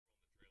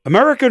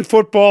American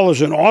Football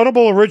is an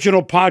Audible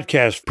original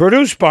podcast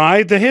produced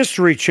by the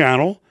History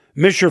Channel,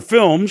 Misher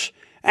Films,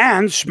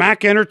 and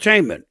Smack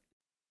Entertainment.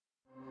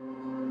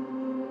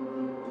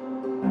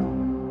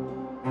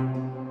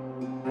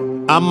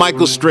 I'm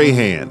Michael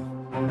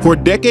Strahan. For a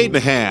decade and a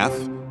half,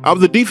 I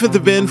was the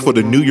defensive end for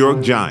the New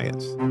York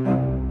Giants.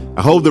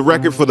 I hold the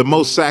record for the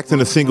most sacks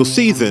in a single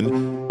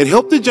season and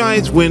helped the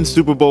Giants win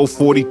Super Bowl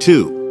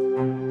 42.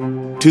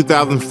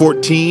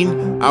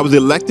 2014, I was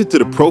elected to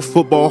the Pro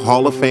Football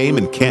Hall of Fame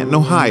in Canton,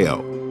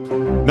 Ohio.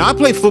 Now, I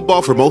played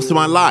football for most of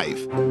my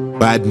life,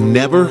 but I'd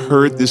never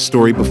heard this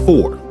story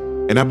before,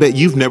 and I bet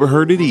you've never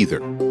heard it either.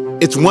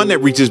 It's one that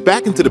reaches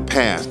back into the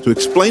past to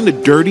explain the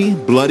dirty,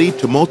 bloody,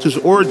 tumultuous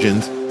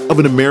origins of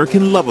an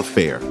American love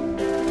affair.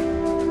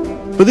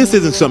 But this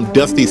isn't some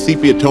dusty,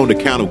 sepia-toned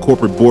account of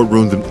corporate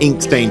boardrooms and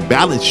ink-stained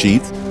balance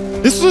sheets.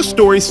 This is a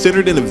story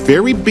centered in the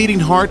very beating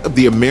heart of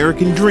the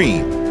American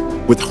dream,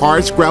 with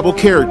hard-scrabble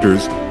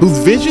characters whose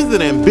visions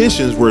and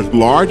ambitions were as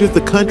large as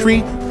the country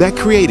that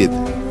created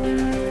them.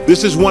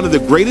 This is one of the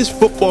greatest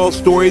football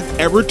stories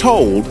ever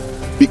told,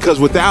 because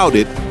without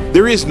it,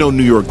 there is no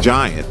New York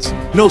Giants,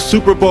 no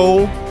Super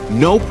Bowl,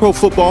 no Pro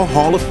Football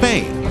Hall of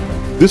Fame.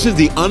 This is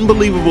the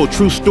unbelievable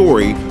true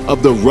story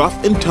of the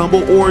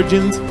rough-and-tumble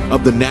origins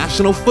of the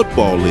National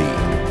Football League.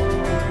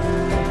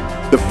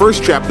 The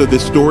first chapter of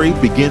this story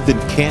begins in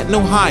Canton,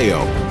 Ohio,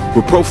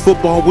 where pro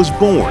football was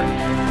born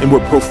and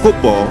where pro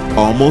football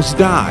almost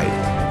died.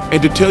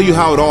 And to tell you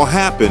how it all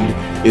happened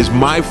is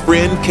my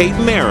friend Kate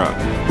Mara,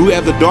 who,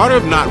 as the daughter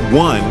of not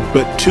one,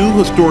 but two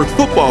historic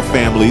football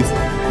families,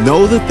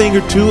 knows a thing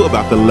or two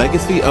about the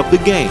legacy of the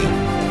game.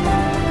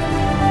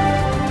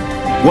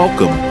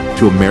 Welcome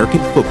to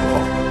American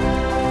Football.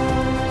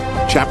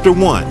 Chapter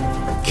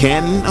 1,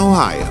 Canton,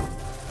 Ohio.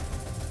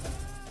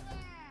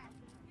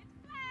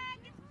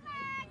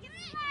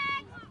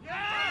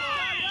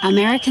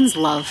 Americans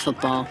love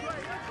football.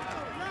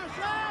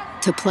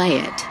 To play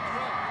it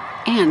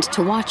and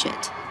to watch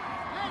it.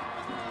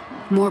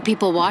 More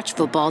people watch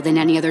football than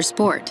any other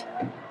sport.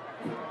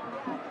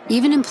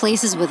 Even in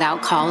places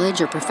without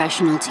college or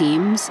professional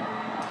teams,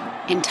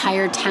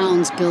 entire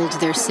towns build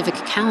their civic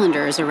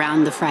calendars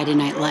around the Friday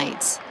night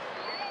lights.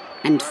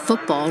 And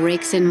football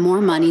rakes in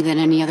more money than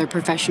any other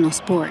professional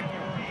sport.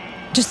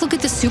 Just look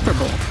at the Super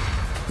Bowl.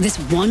 This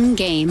one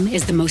game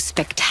is the most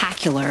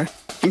spectacular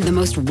and the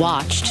most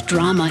watched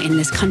drama in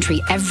this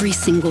country every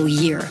single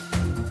year.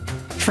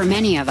 For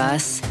many of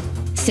us,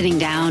 sitting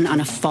down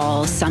on a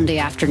fall Sunday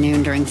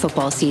afternoon during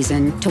football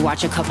season to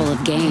watch a couple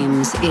of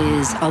games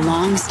is a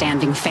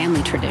long-standing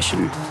family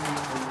tradition.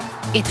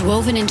 It's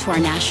woven into our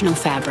national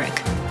fabric,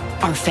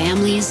 our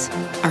families,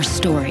 our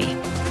story.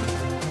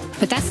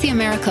 But that's the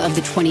America of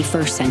the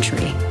 21st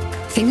century.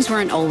 Things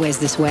weren't always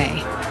this way.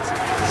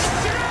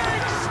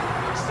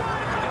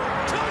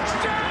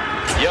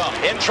 Young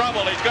in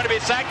trouble. He's going to be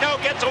sacked. No,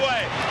 gets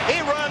away.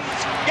 He runs,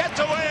 gets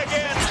away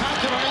again.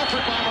 Spectacular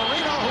effort by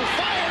Marino, who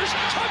fires.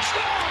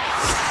 Touchdown!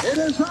 It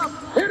is up.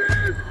 It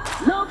is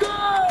no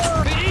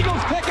good. The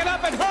Eagles pick it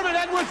up, and Herman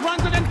Edwards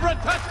runs it in for a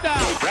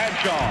touchdown.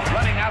 Bradshaw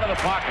running out of the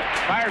pocket,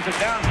 fires it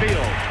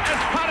downfield.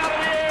 It's caught out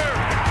of the air.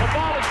 The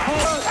ball is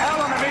pulled.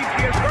 Alan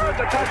Amici has scored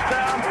the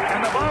touchdown,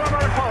 and the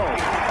Baltimore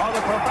Colts are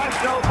the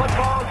professional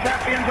football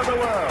champions of the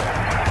world.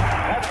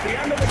 That's the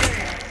end of the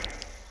game.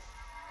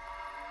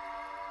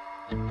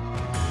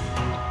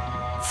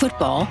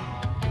 Football,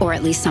 or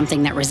at least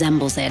something that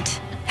resembles it,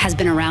 has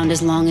been around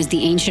as long as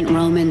the ancient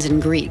Romans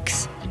and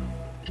Greeks.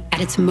 At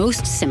its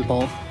most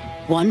simple,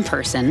 one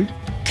person,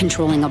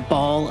 controlling a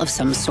ball of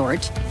some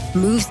sort,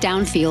 moves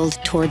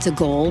downfield towards a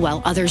goal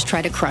while others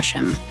try to crush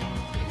him.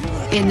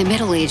 In the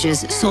Middle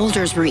Ages,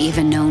 soldiers were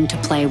even known to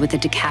play with the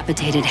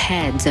decapitated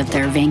heads of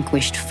their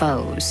vanquished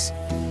foes,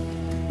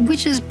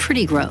 which is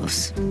pretty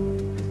gross.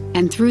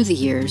 And through the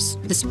years,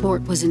 the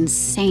sport was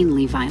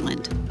insanely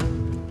violent.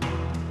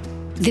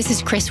 This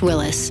is Chris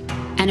Willis,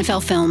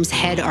 NFL Films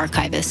head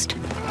archivist.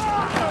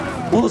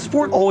 Well, the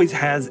sport always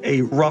has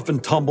a rough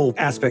and tumble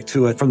aspect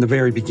to it from the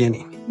very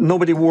beginning.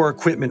 Nobody wore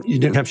equipment. You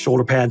didn't have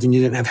shoulder pads and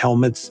you didn't have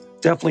helmets.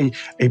 Definitely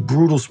a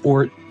brutal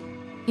sport.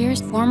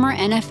 Here's former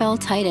NFL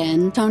tight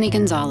end Tony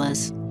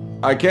Gonzalez.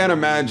 I can't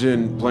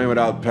imagine playing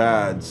without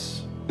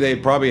pads.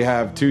 They'd probably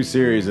have 2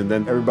 series and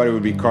then everybody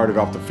would be carted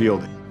off the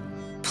field.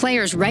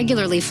 Players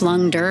regularly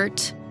flung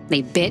dirt.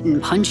 They bit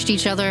and punched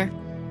each other,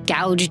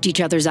 gouged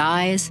each other's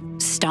eyes,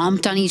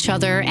 stomped on each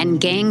other, and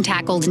gang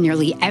tackled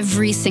nearly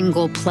every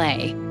single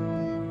play.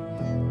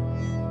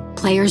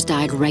 Players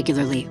died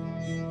regularly.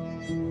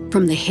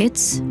 From the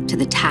hits, to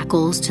the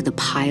tackles, to the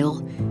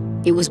pile,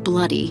 it was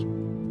bloody.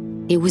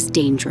 It was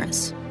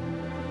dangerous.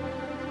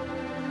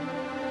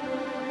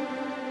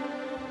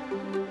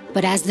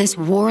 But as this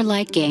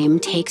warlike game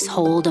takes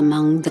hold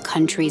among the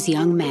country's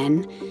young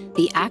men,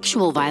 the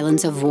actual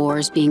violence of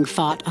wars being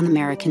fought on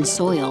American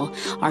soil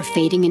are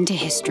fading into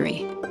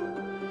history.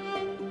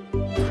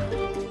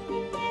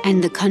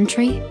 And the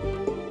country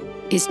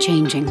is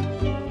changing.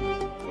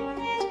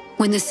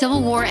 When the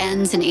Civil War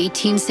ends in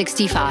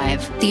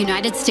 1865, the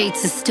United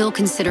States is still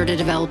considered a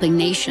developing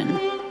nation.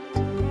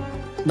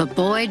 But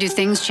boy, do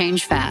things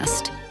change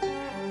fast.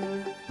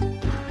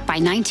 By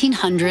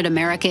 1900,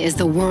 America is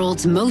the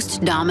world's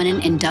most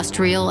dominant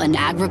industrial and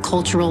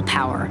agricultural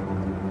power.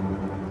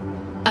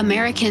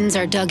 Americans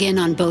are dug in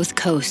on both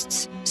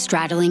coasts,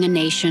 straddling a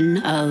nation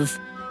of,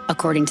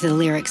 according to the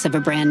lyrics of a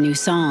brand new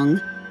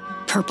song,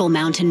 purple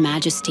mountain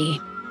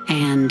majesty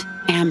and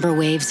amber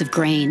waves of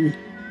grain,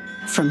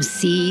 from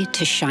sea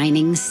to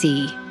shining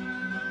sea.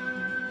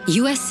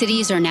 U.S.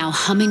 cities are now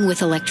humming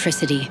with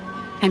electricity,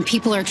 and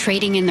people are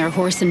trading in their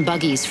horse and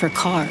buggies for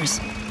cars.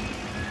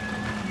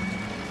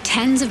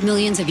 Tens of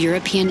millions of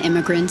European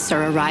immigrants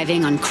are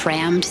arriving on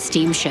crammed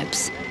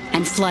steamships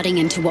and flooding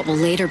into what will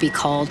later be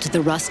called the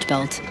Rust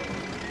Belt.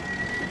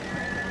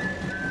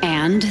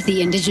 And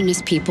the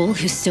indigenous people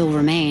who still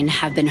remain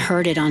have been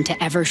herded onto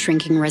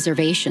ever-shrinking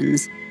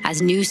reservations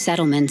as new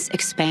settlements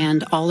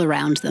expand all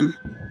around them.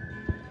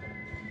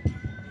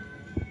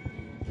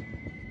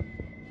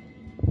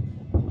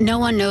 No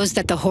one knows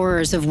that the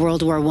horrors of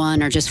World War I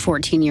are just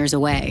 14 years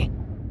away.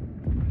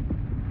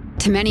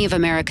 To many of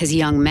America's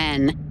young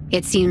men,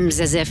 it seems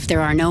as if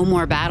there are no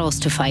more battles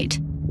to fight,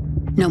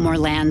 no more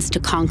lands to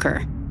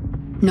conquer,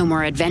 no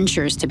more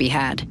adventures to be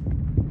had.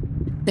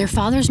 Their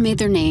fathers made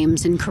their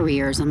names and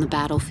careers on the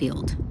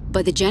battlefield,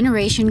 but the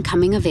generation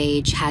coming of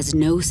age has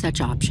no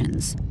such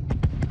options.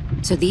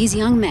 So these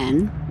young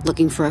men,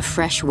 looking for a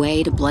fresh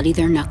way to bloody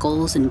their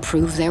knuckles and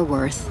prove their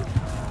worth,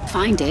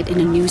 find it in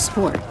a new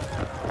sport: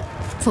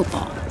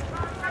 football.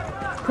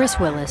 Chris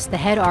Willis, the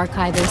head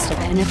archivist of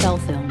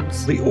NFL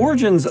Films. The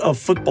origins of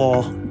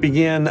football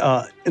began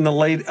in the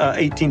late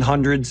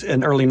 1800s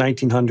and early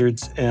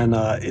 1900s, and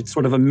it's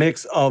sort of a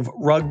mix of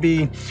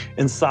rugby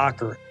and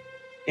soccer.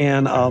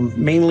 And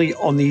mainly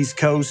on the East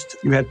Coast,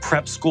 you had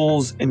prep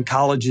schools and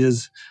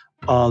colleges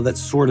that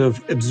sort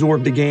of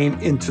absorbed the game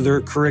into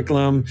their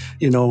curriculum.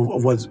 You know,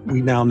 what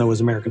we now know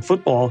as American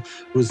football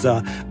was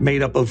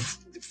made up of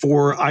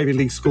 4 Ivy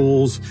League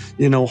schools,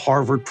 you know,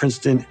 Harvard,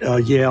 Princeton,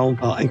 Yale,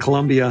 and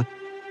Columbia.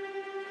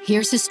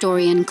 Here's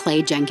historian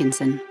Clay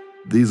Jenkinson.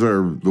 These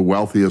are the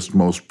wealthiest,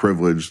 most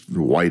privileged,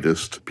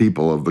 whitest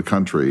people of the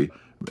country,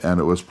 and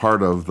it was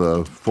part of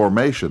the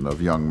formation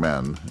of young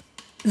men.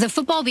 The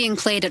football being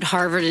played at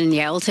Harvard and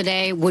Yale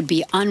today would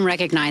be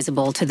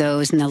unrecognizable to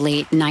those in the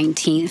late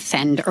 19th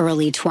and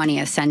early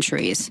 20th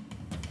centuries.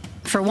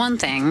 For one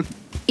thing,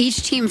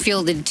 each team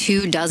fielded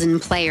 24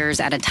 players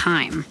at a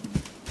time.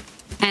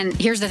 And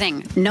here's the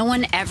thing, no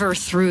one ever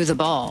threw the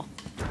ball.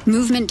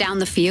 Movement down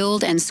the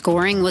field and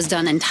scoring was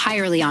done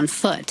entirely on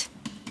foot.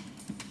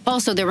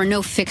 Also, there were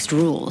no fixed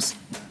rules.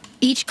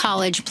 Each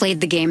college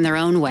played the game their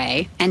own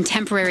way, and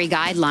temporary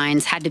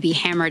guidelines had to be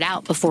hammered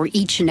out before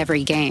each and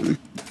every game.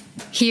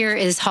 Here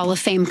is Hall of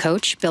Fame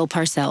coach Bill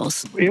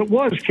Parcells. It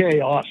was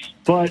chaos,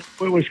 but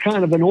it was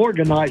kind of an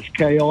organized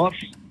chaos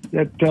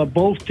that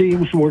both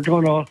teams were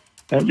going to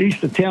at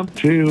least attempt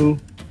to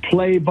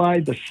play by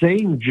the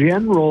same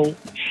general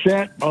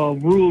set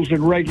of rules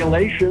and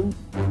regulations.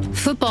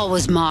 Football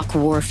was mock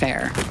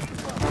warfare.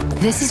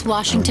 This is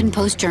Washington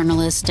Post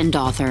journalist and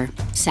author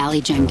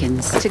Sally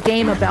Jenkins. It's a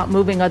game about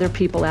moving other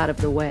people out of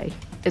the way.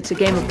 It's a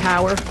game of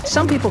power.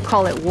 Some people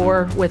call it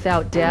war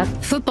without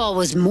death. Football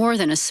was more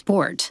than a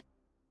sport.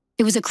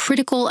 It was a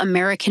critical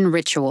American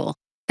ritual,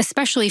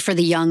 especially for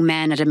the young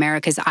men at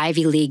America's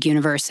Ivy League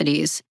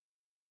universities.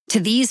 To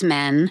these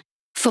men,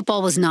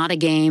 football was not a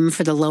game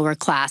for the lower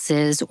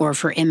classes or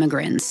for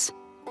immigrants.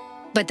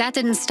 But that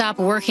didn't stop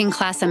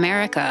working-class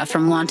America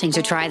from wanting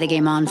to try the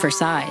game on for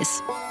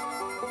size.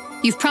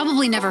 You've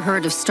probably never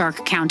heard of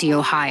Stark County,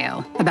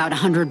 Ohio, about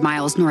 100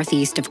 miles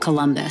northeast of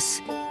Columbus.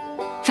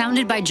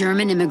 Founded by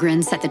German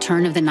immigrants at the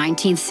turn of the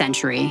 19th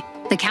century,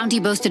 the county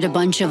boasted a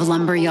bunch of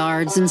lumber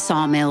yards and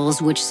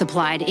sawmills which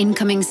supplied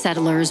incoming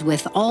settlers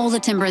with all the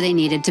timber they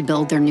needed to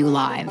build their new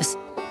lives.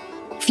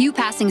 Few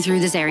passing through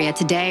this area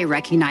today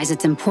recognize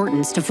its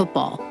importance to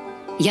football.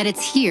 Yet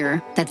it's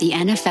here that the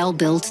NFL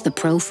built the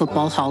Pro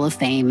Football Hall of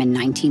Fame in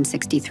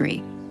 1963.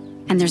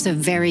 And there's a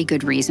very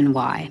good reason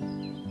why.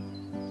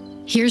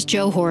 Here's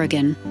Joe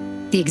Horrigan,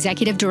 the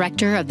executive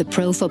director of the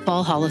Pro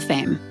Football Hall of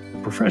Fame.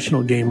 The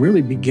professional game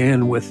really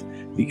began with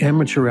the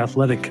amateur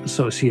athletic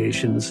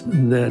associations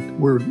that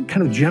were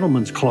kind of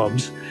gentlemen's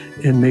clubs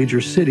in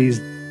major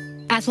cities.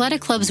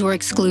 Athletic clubs were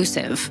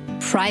exclusive,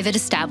 private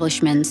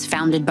establishments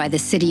founded by the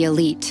city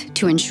elite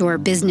to ensure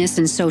business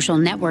and social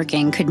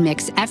networking could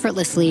mix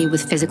effortlessly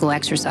with physical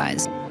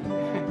exercise.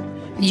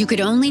 You could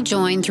only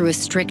join through a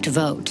strict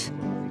vote,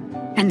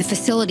 and the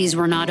facilities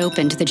were not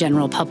open to the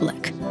general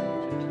public.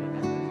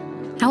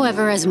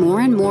 However, as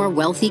more and more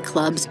wealthy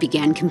clubs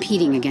began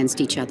competing against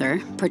each other,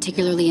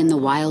 particularly in the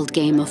wild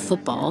game of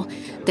football,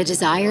 the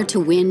desire to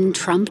win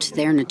trumped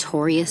their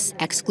notorious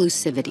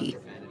exclusivity.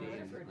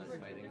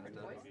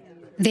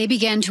 They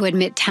began to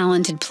admit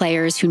talented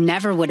players who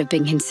never would have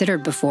been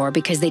considered before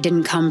because they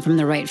didn't come from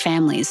the right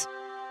families.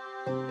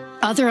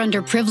 Other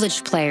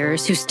underprivileged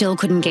players who still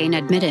couldn't gain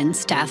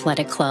admittance to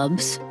athletic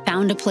clubs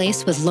found a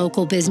place with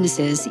local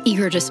businesses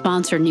eager to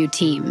sponsor new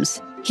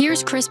teams.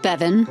 Here's Chris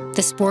Bevan,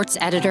 the sports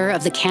editor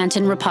of the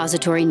Canton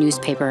Repository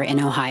newspaper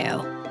in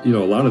Ohio. You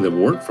know, a lot of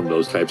them weren't from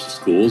those types of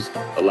schools.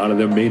 A lot of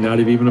them may not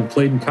have even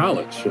played in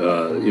college.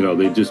 You know,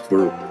 they just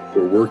were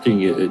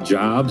working at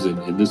jobs,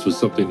 and this was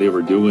something they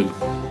were doing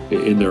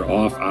in their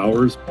off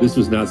hours. This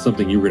was not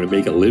something you were going to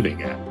make a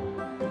living at.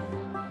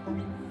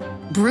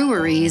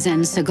 Breweries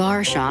and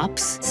cigar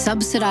shops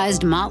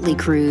subsidized motley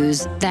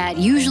crews that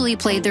usually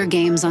played their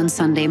games on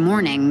Sunday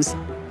mornings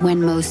when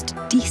most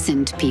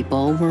decent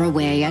people were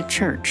away at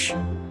church.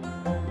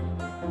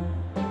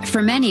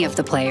 For many of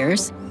the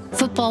players,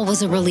 football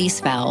was a release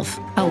valve,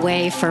 a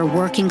way for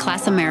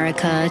working-class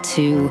America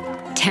to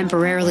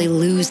temporarily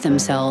lose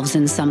themselves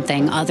in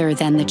something other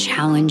than the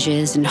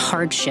challenges and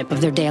hardship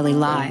of their daily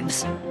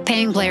lives.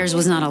 Paying players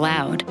was not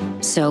allowed,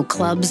 so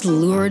clubs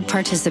lured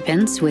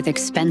participants with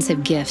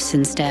expensive gifts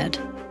instead.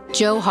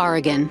 Joe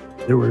Horrigan.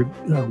 There were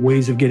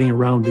ways of getting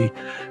around the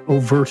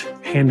overt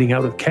handing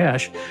out of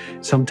cash.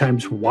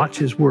 Sometimes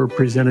watches were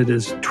presented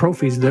as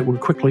trophies that were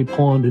quickly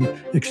pawned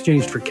and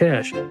exchanged for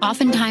cash.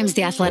 Oftentimes,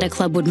 the athletic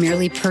club would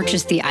merely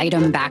purchase the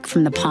item back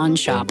from the pawn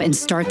shop and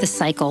start the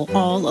cycle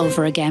all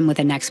over again with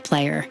the next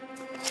player.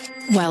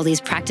 While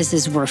these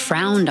practices were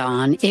frowned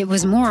on, it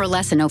was more or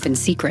less an open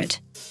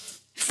secret.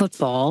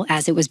 Football,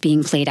 as it was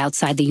being played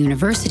outside the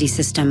university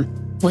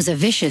system, was a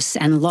vicious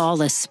and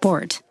lawless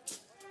sport.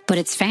 But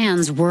its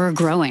fans were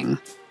growing.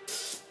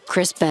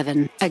 Chris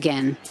Bevan,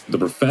 again. The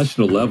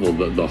professional level,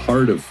 the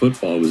heart of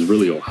football was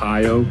really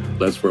Ohio.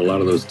 That's where a lot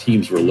of those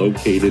teams were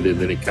located, and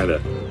then it kind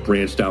of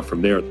branched out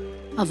from there.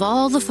 Of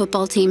all the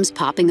football teams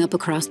popping up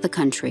across the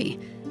country,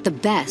 the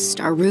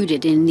best are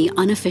rooted in the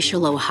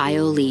unofficial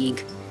Ohio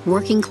League,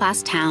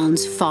 working-class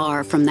towns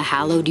far from the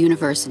hallowed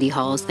university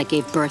halls that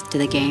gave birth to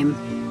the game.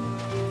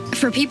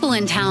 For people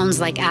in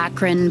towns like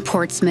Akron,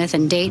 Portsmouth,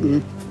 and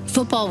Dayton,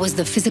 football was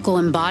the physical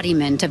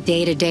embodiment of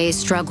day-to-day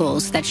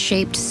struggles that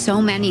shaped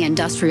so many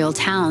industrial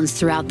towns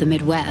throughout the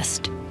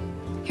Midwest.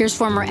 Here's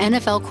former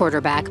NFL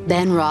quarterback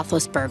Ben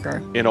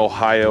Roethlisberger. In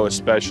Ohio,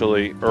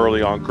 especially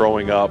early on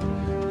growing up,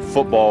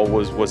 football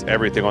was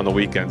everything on the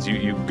weekends.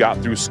 You got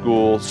through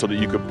school so that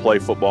you could play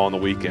football on the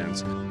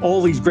weekends.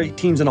 All these great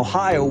teams in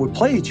Ohio would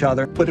play each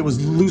other, but it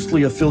was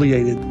loosely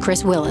affiliated.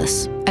 Chris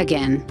Willis,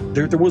 again.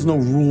 There was no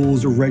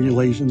rules or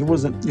regulations. There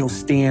wasn't,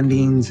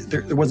 standings.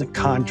 There wasn't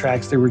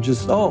contracts. They were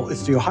just,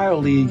 it's the Ohio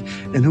League,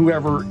 and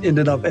whoever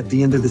ended up at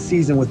the end of the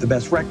season with the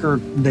best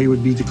record, they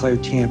would be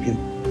declared champion.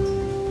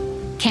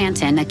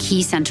 Canton, a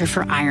key center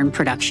for iron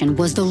production,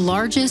 was the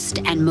largest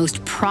and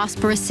most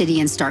prosperous city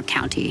in Stark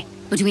County.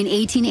 Between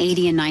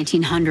 1880 and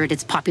 1900,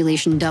 its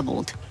population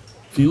doubled.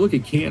 If you look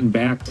at Canton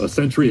back a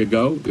century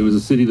ago, it was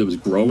a city that was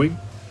growing,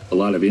 a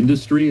lot of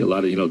industry, a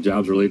lot of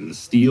jobs related to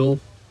steel.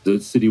 The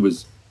city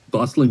was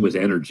bustling with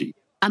energy.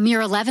 A mere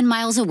 11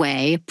 miles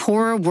away,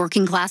 poorer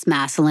working-class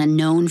Massillon,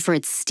 known for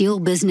its steel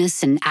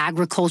business and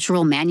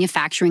agricultural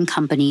manufacturing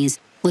companies,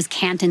 was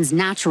Canton's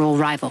natural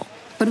rival.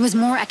 But it was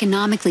more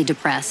economically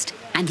depressed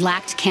and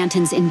lacked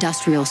Canton's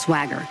industrial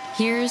swagger.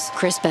 Here's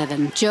Chris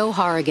Bevan, Joe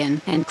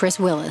Horrigan, and Chris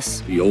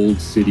Willis. The old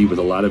city with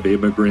a lot of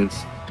immigrants,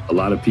 a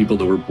lot of people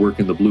that were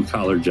working the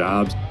blue-collar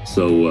jobs.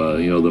 So,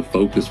 the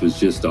focus was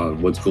just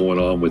on what's going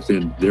on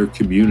within their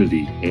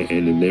community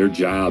and in their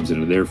jobs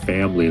and in their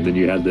family. And then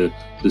you had the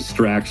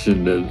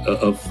distraction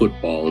of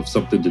football, of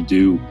something to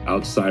do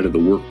outside of the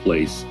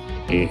workplace,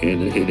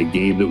 and a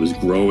game that was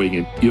growing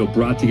and,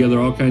 brought together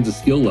all kinds of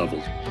skill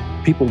levels.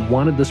 People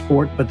wanted the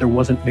sport, but there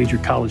wasn't major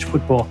college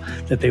football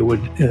that they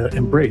would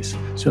embrace.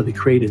 So they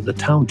created the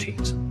town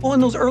teams. Well, in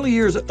those early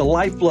years, the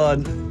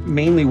lifeblood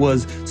mainly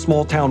was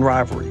small town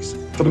rivalries.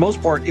 For the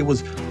most part, it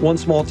was one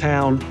small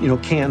town,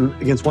 Canton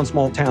against one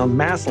small town,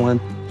 Massillon.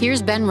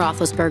 Here's Ben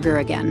Roethlisberger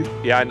again.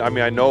 Yeah,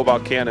 I know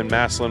about Canton and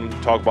Massillon,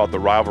 talk about the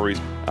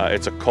rivalries.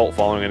 It's a cult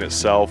following in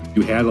itself.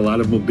 You had a lot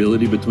of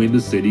mobility between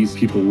the cities.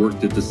 People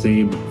worked at the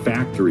same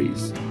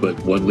factories, but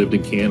one lived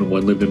in Canton,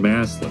 one lived in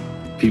Massillon.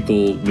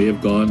 People may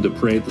have gone to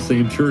pray at the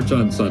same church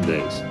on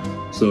Sundays.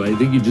 So I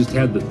think you just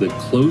had the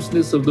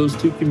closeness of those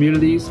two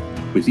communities,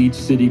 with each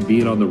city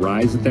being on the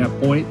rise at that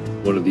point.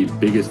 One of the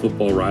biggest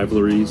football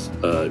rivalries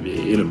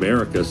in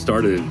America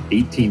started in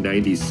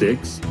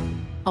 1896.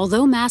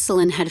 Although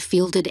Massillon had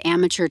fielded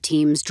amateur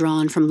teams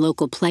drawn from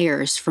local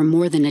players for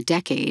more than a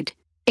decade,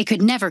 it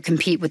could never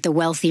compete with the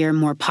wealthier,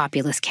 more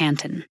populous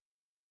Canton.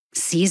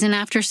 Season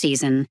after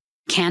season,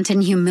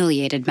 Canton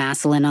humiliated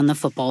Massillon on the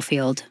football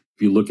field.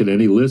 If you look at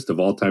any list of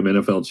all-time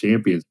NFL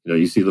champions,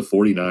 you see the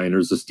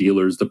 49ers, the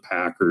Steelers, the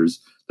Packers,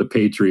 the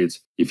Patriots.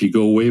 If you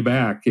go way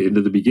back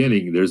into the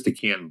beginning, there's the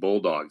Canton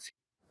Bulldogs.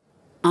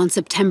 On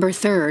September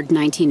 3rd,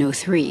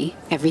 1903,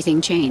 everything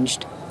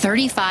changed.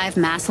 35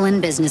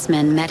 Massillon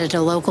businessmen met at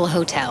a local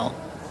hotel,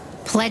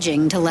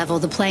 pledging to level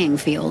the playing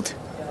field.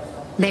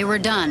 They were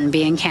done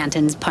being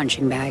Canton's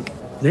punching bag.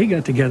 They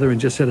got together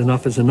and just said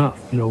enough is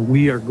enough.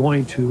 We are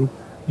going to,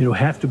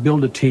 have to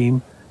build a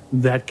team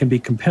that can be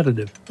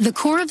competitive. The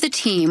core of the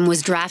team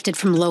was drafted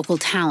from local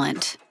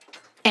talent.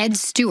 Ed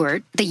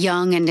Stewart, the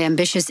young and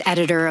ambitious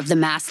editor of the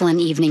Massillon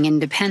Evening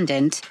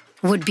Independent,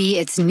 would be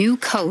its new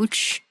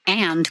coach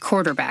and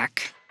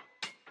quarterback.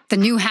 The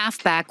new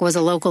halfback was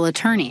a local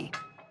attorney.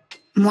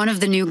 One of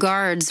the new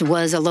guards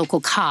was a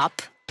local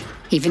cop,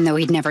 even though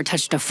he'd never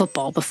touched a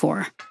football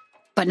before.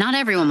 But not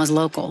everyone was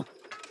local.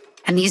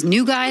 And these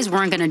new guys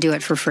weren't going to do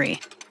it for free.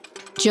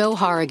 Joe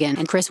Horrigan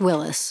and Chris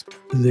Willis.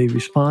 They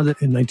responded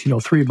in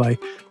 1903 by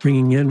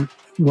bringing in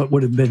what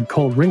would have been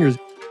called ringers.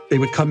 They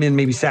would come in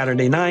maybe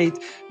Saturday night,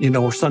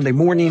 or Sunday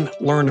morning,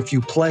 learn a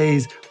few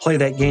plays, play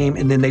that game,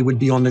 and then they would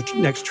be on the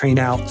next train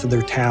out to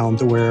their town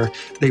to where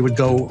they would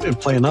go and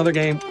play another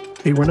game.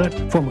 They were not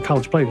former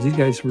college players. These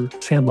guys were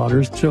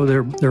sandlotters. So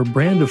their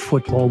brand of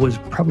football was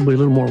probably a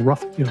little more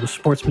rough, the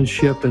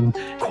sportsmanship and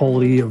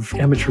quality of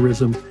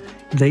amateurism.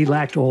 They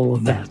lacked all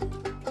of that.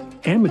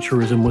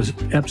 Amateurism was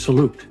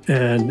absolute,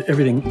 and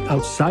everything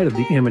outside of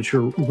the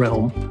amateur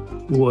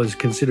realm was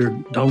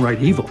considered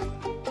downright evil.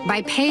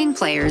 By paying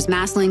players,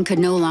 Massillon could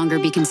no longer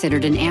be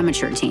considered an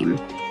amateur team.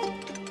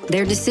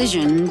 Their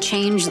decision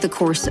changed the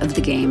course of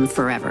the game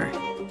forever.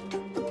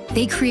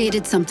 They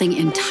created something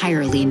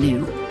entirely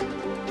new: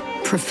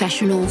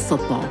 professional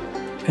football.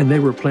 And they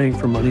were playing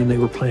for money, and they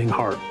were playing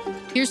hard.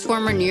 Here's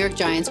former New York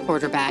Giants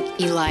quarterback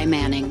Eli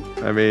Manning.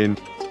 I mean,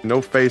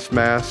 no face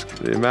mask,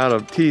 the amount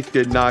of teeth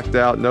getting knocked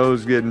out,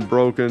 nose getting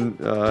broken,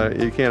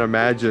 you can't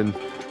imagine.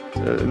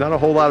 Not a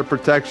whole lot of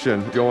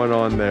protection going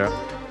on there.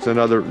 It's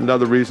another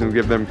reason to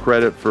give them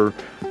credit for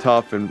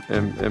tough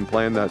and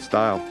playing that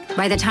style.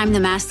 By the time the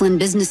Massillon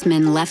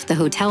businessmen left the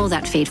hotel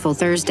that fateful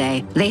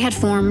Thursday, they had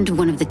formed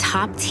one of the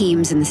top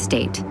teams in the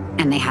state,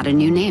 and they had a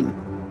new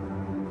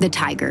name: the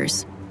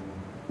Tigers.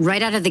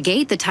 Right out of the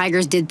gate, the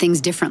Tigers did things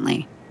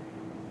differently.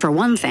 For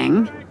one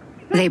thing,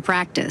 they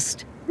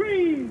practiced.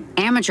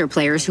 Amateur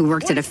players who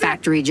worked at a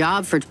factory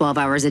job for 12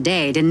 hours a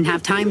day didn't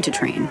have time to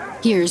train.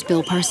 Here's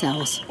Bill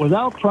Parcells.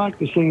 Without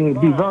practicing, it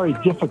would be very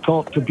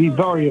difficult to be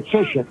very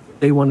efficient.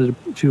 They wanted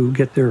to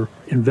get their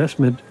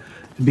investment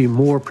to be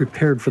more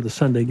prepared for the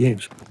Sunday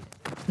games.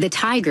 The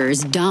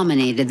Tigers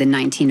dominated the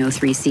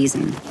 1903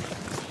 season.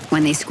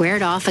 When they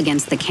squared off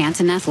against the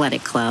Canton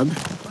Athletic Club,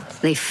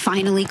 they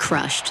finally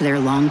crushed their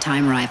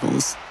longtime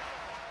rivals.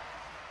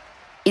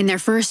 In their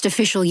first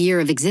official year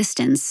of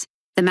existence,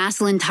 the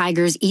Massillon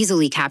Tigers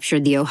easily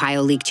captured the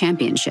Ohio League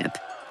Championship.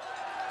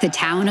 The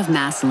town of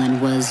Massillon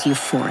was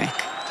euphoric.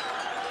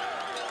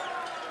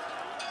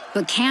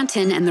 But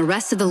Canton and the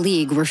rest of the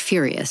league were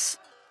furious.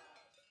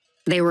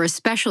 They were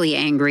especially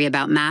angry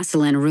about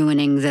Massillon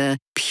ruining the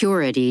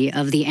purity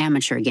of the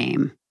amateur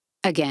game.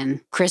 Again,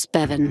 Chris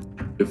Bevan.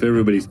 If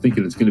everybody's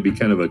thinking it's going to be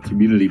kind of a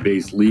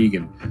community-based league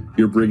and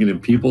you're bringing in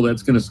people,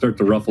 that's going to start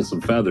to ruffle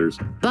some feathers.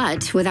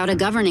 But without a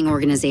governing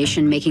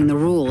organization making the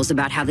rules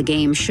about how the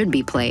game should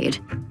be played,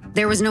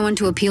 there was no one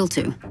to appeal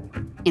to.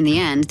 In the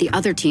end, the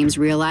other teams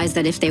realized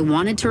that if they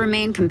wanted to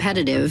remain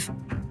competitive,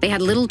 they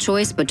had little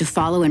choice but to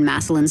follow in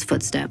Massillon's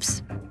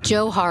footsteps.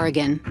 Joe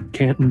Horrigan.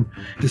 Canton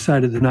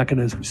decided they're not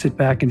going to sit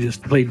back and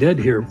just play dead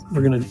here.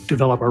 We're going to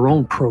develop our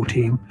own pro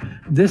team.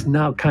 This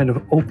now kind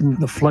of opened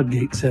the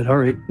floodgate, said, all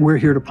right, we're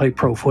here to play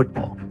pro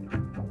football.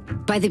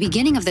 By the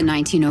beginning of the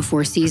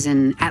 1904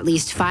 season, at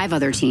least 5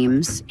 other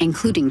teams,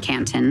 including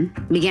Canton,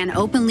 began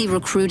openly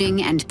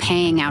recruiting and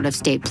paying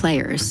out-of-state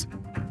players.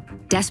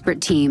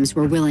 Desperate teams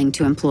were willing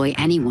to employ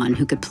anyone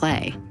who could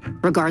play,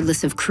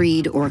 regardless of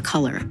creed or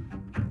color.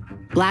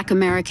 Black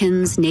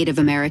Americans, Native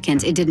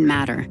Americans, it didn't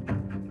matter.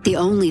 The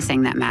only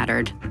thing that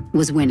mattered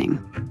was winning.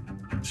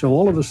 So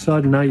all of a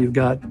sudden, now you've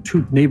got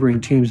 2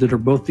 neighboring teams that are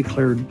both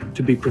declared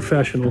to be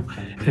professional,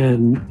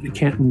 and the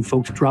Canton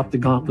folks dropped the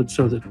gauntlet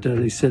so that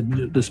they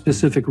said the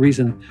specific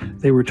reason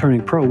they were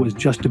turning pro was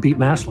just to beat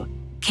Massillon.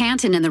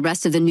 Canton and the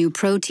rest of the new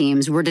pro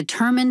teams were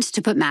determined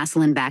to put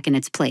Massillon back in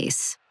its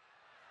place.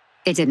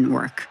 It didn't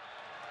work.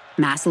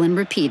 Massillon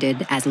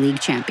repeated as league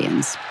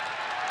champions.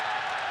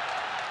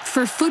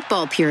 For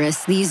football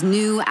purists, these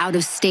new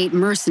out-of-state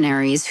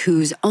mercenaries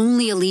whose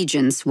only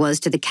allegiance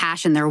was to the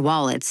cash in their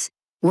wallets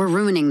were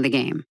ruining the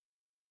game.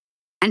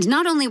 And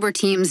not only were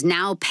teams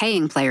now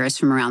paying players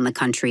from around the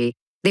country,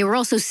 they were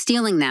also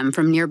stealing them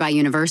from nearby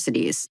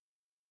universities.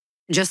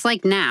 Just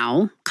like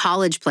now,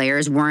 college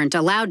players weren't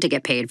allowed to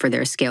get paid for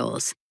their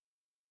skills.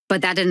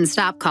 But that didn't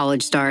stop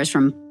college stars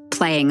from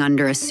playing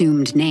under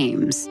assumed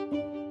names.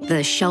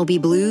 The Shelby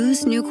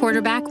Blues' new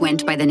quarterback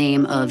went by the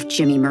name of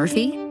Jimmy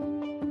Murphy.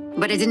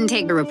 But it didn't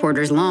take the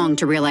reporters long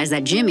to realize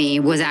that Jimmy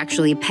was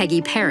actually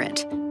Peggy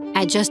Parrott.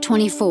 At just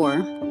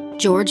 24,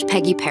 George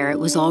Peggy Parrott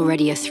was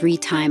already a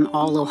 3-time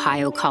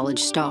All-Ohio college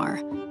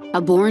star, a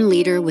born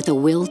leader with a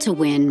will to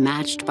win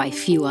matched by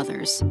few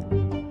others.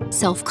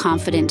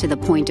 Self-confident to the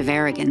point of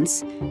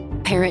arrogance,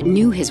 Parrott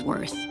knew his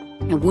worth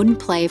and wouldn't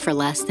play for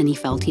less than he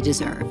felt he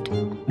deserved.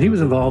 He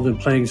was involved in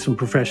playing some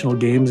professional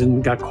games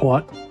and got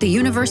caught. The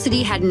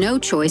university had no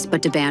choice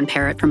but to ban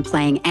Parrott from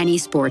playing any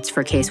sports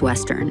for Case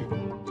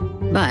Western.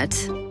 But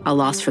a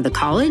loss for the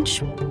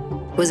college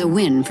was a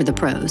win for the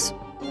pros.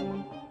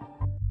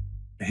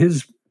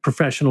 His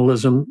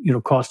professionalism,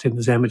 cost him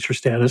his amateur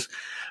status,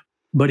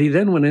 but he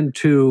then went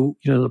into,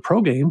 the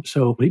pro game,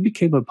 so he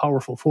became a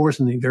powerful force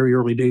in the very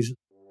early days.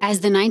 As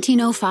the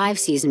 1905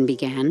 season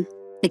began,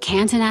 the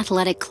Canton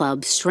Athletic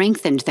Club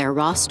strengthened their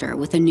roster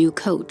with a new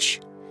coach.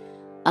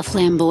 a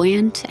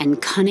flamboyant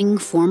and cunning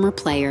former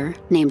player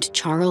named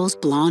Charles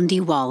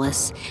Blondie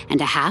Wallace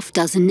and a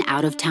half-dozen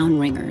out-of-town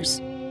ringers.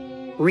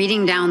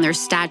 Reading down their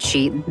stat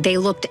sheet, they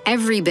looked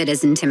every bit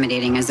as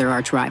intimidating as their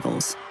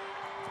arch-rivals.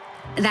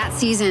 That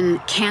season,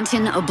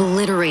 Canton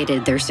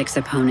obliterated their 6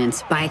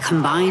 opponents by a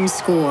combined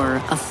score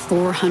of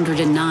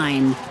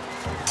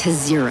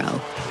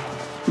 409-0.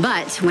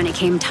 But when it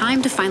came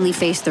time to finally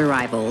face their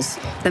rivals,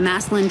 the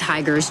Massillon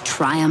Tigers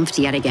triumphed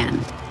yet again,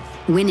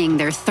 winning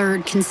their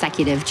 3rd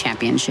consecutive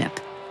championship.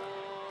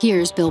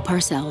 Here's Bill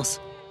Parcells.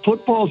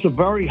 Football's a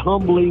very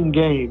humbling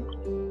game,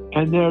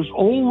 and there's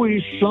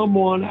always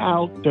someone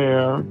out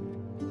there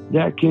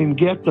that can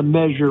get the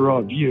measure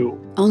of you.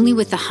 Only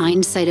with the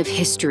hindsight of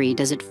history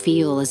does it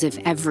feel as if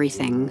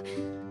everything,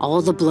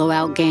 all the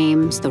blowout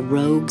games, the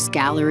rogues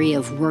gallery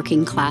of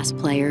working-class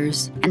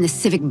players, and the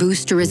civic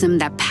boosterism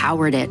that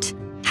powered it,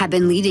 had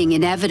been leading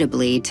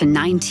inevitably to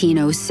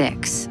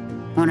 1906,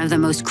 one of the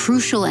most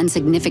crucial and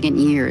significant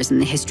years in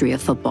the history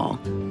of football.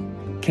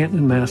 Canton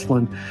and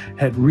Massillon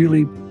had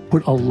really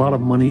put a lot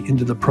of money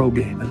into the pro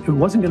game, and it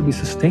wasn't going to be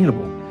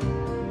sustainable.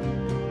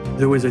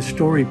 There was a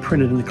story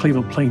printed in the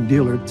Cleveland Plain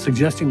Dealer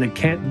suggesting that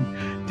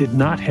Canton did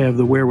not have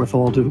the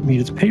wherewithal to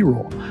meet its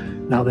payroll.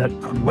 Now, that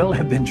could well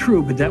have been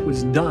true, but that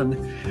was done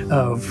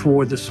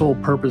for the sole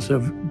purpose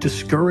of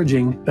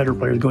discouraging better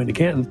players going to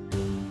Canton.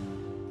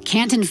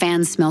 Canton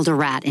fans smelled a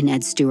rat in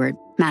Ed Stewart,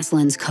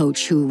 Massillon's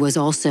coach, who was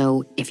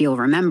also, if you'll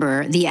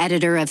remember, the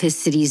editor of his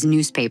city's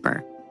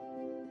newspaper.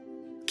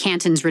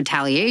 Canton's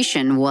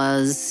retaliation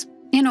was,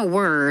 in a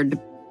word,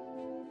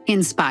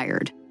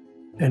 inspired.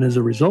 And as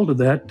a result of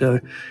that,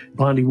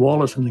 Blondie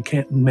Wallace and the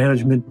Canton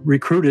management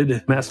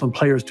recruited Massillon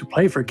players to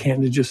play for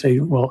Canton to just say,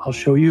 well, I'll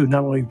show you,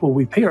 not only will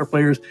we pay our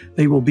players,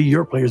 they will be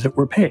your players that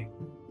we're paying.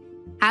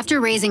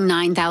 After raising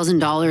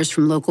 $9,000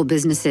 from local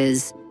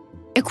businesses,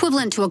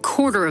 equivalent to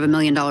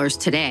 $250,000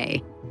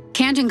 today,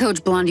 Canton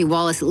coach Blondie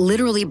Wallace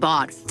literally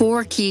bought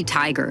 4 key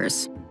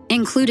Tigers,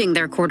 including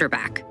their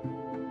quarterback.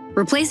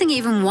 Replacing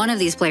even one of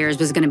these players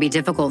was going to be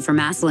difficult for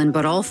Massillon,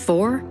 but all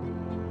 4?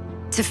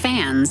 To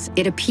fans,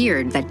 it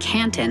appeared that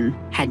Canton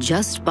had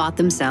just bought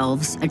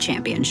themselves a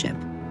championship.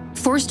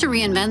 Forced to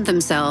reinvent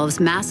themselves,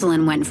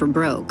 Massillon went for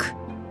broke.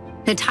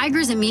 The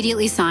Tigers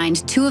immediately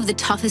signed 2 of the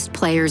toughest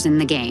players in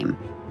the game,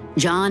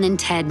 John and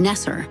Ted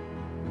Nesser.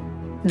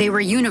 They were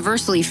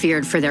universally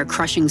feared for their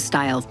crushing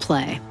style of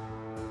play.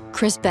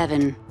 Chris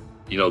Bevan.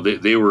 You know,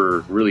 they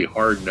were really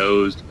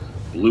hard-nosed,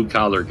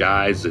 blue-collar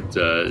guys that,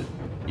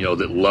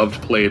 that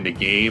loved playing the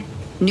game.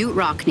 Newt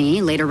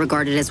Rockne, later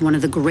regarded as one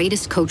of the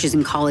greatest coaches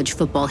in college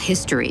football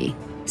history,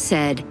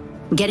 said,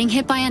 "Getting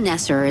hit by a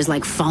Nesser is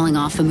like falling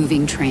off a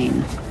moving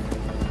train."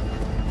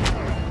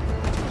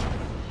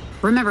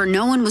 Remember,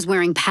 no one was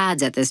wearing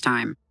pads at this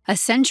time. A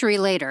century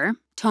later,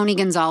 Tony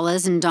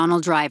Gonzalez and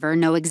Donald Driver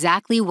know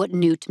exactly what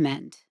Newt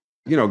meant.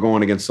 You know,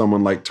 going against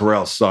someone like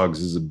Terrell Suggs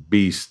is a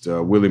beast.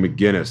 Willie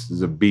McGinnis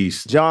is a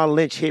beast. John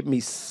Lynch hit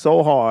me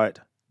so hard,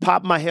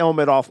 popped my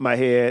helmet off my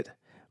head,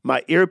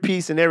 my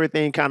earpiece and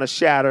everything kind of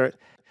shattered.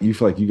 You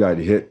feel like you got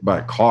hit by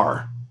a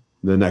car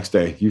the next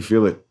day. You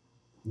feel it.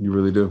 You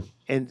really do.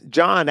 And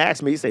John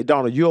asked me, he said,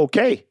 "Donald, you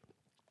okay?"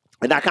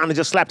 And I kind of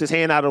just slapped his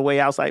hand out of the way.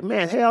 I was like,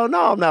 man, hell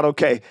no, I'm not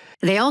okay.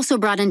 They also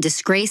brought in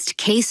disgraced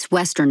Case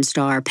Western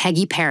star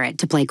Peggy Parrott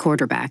to play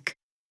quarterback.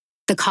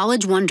 The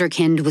college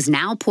wonderkind was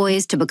now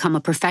poised to become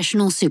a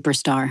professional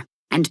superstar,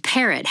 and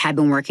Parrott had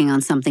been working on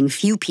something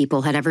few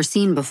people had ever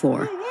seen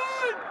before.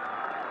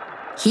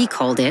 He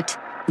called it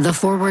the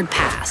forward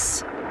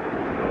pass.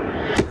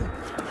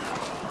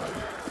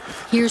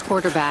 Here's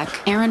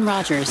quarterback Aaron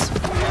Rodgers.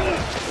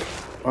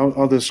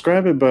 I'll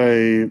describe it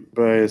by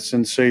a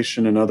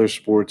sensation in other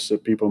sports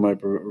that people might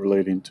be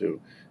relating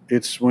to.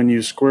 It's when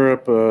you square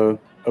up a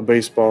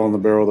baseball in the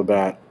barrel of the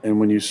bat, and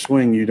when you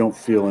swing, you don't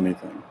feel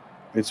anything.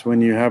 It's when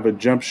you have a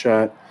jump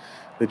shot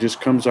that just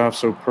comes off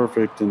so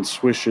perfect and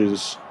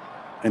swishes,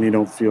 and you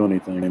don't feel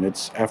anything, and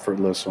it's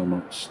effortless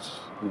almost,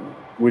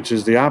 which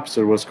is the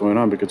opposite of what's going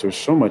on, because there's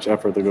so much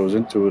effort that goes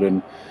into it,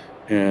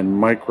 and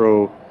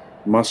micro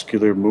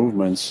muscular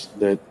movements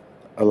that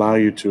allow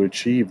you to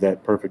achieve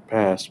that perfect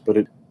pass.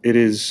 But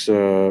it's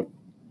so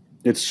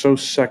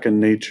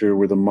second nature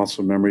where the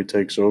muscle memory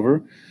takes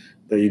over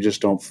that you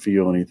just don't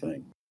feel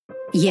anything.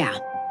 Yeah,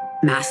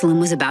 Massillon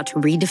was about to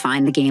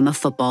redefine the game of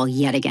football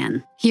yet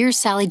again. Here's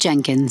Sally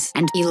Jenkins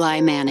and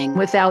Eli Manning.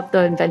 Without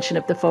the invention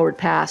of the forward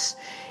pass,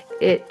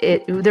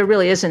 there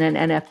really isn't an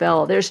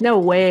NFL. There's no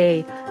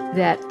way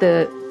that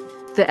the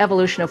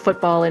evolution of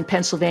football in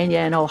Pennsylvania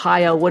and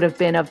Ohio would have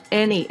been of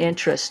any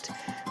interest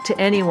to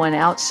anyone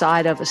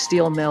outside of a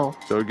steel mill.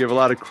 So give a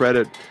lot of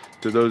credit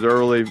to those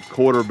early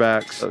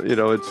quarterbacks.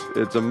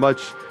 It's a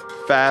much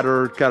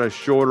fatter, kind of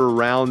shorter,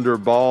 rounder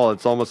ball.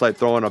 It's almost like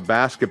throwing a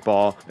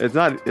basketball. It's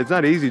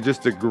not easy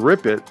just to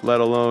grip it, let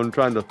alone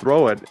trying to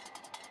throw it.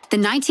 The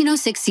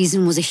 1906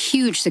 season was a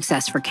huge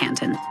success for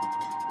Canton.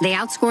 They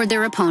outscored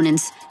their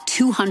opponents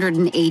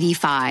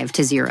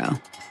 285-0.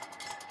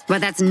 But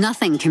that's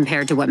nothing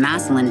compared to what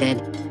Massillon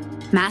did.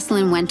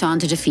 Massillon went on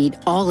to defeat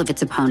all of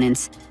its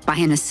opponents by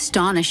an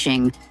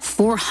astonishing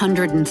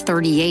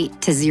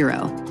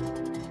 438-0.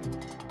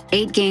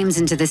 8 games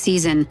into the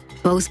season,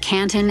 both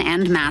Canton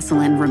and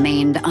Massillon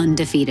remained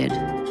undefeated.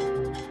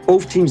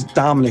 Both teams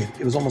dominated.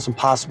 It was almost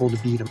impossible to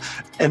beat them.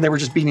 And they were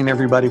just beating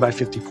everybody by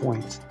 50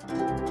 points.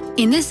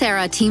 In this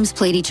era, teams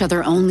played each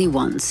other only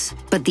once,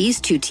 but these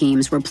two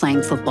teams were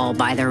playing football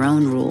by their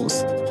own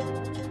rules.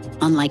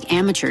 Unlike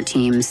amateur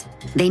teams,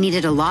 they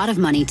needed a lot of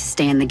money to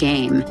stay in the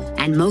game,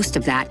 and most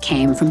of that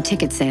came from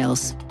ticket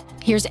sales.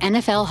 Here's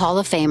NFL Hall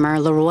of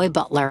Famer Leroy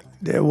Butler.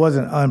 It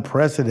wasn't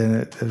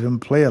unprecedented to them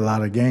play a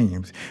lot of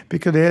games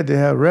because they had to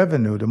have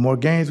revenue. The more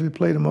games we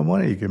play, the more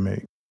money you can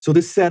make. So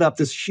this set up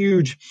this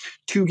huge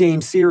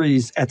 2-game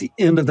series at the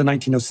end of the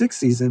 1906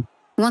 season.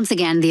 Once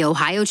again, the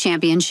Ohio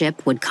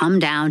Championship would come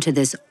down to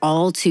this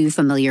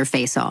all-too-familiar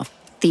face-off.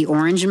 The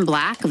orange and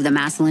black of the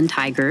Massillon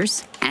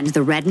Tigers and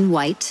the red and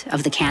white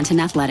of the Canton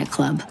Athletic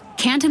Club.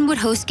 Canton would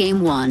host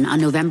Game 1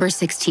 on November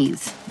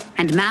 16th,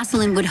 and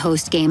Massillon would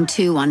host Game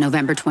 2 on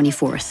November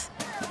 24th.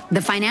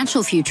 The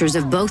financial futures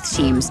of both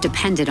teams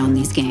depended on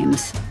these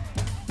games.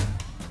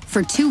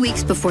 For 2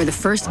 weeks before the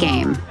first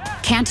game,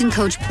 Canton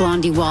coach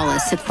Blondie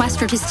Wallace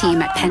sequestered his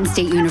team at Penn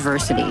State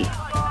University,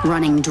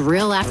 running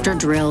drill after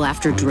drill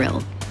after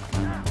drill.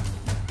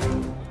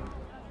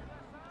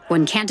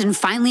 When Canton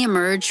finally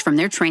emerged from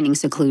their training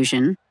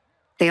seclusion,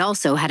 they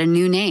also had a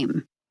new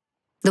name,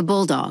 the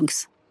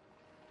Bulldogs.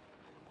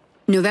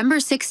 November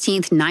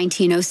 16th,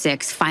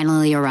 1906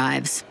 finally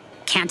arrives.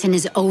 Canton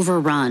is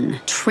overrun.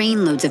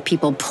 Trainloads of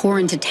people pour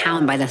into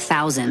town by the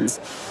thousands.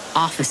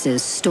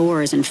 Offices,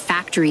 stores, and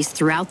factories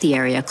throughout the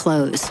area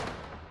close.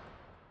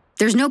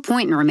 There's no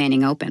point in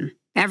remaining open.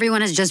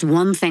 Everyone has just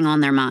one thing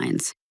on their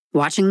minds: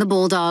 watching the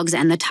Bulldogs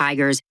and the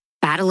Tigers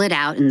battle it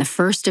out in the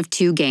first of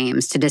 2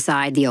 games to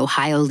decide the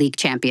Ohio League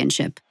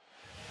Championship.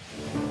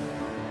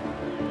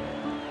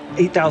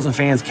 8,000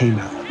 fans came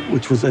out,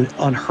 which was an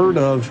unheard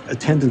of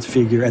attendance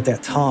figure at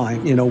that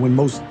time, you know, when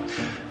most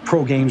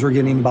pro games were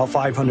getting about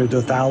 500 to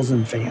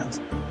 1,000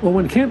 fans. Well,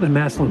 when Canton and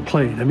Massillon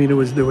played, I mean,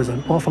 there was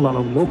an awful lot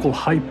of local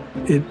hype.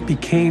 It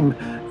became,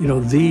 you know,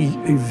 the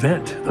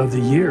event of the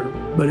year.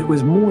 But it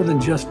was more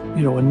than just,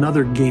 you know,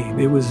 another game.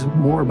 It was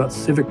more about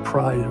civic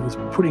pride. It was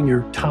putting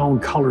your town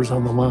colors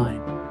on the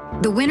line.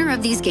 The winner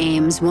of these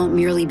games won't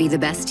merely be the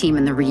best team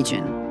in the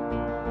region.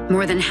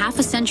 More than half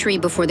a century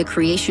before the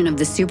creation of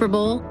the Super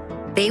Bowl,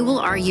 they will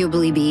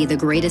arguably be the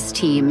greatest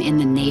team in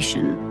the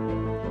nation.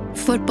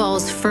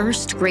 Football's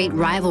first great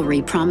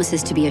rivalry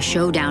promises to be a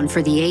showdown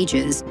for the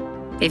ages.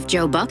 If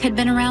Joe Buck had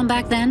been around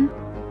back then,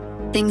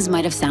 things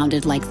might have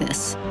sounded like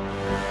this.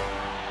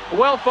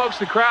 Well, folks,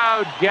 the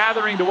crowd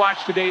gathering to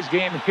watch today's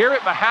game here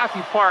at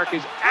Mahaffey Park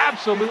is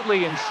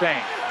absolutely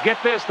insane.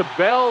 Get this, the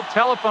Bell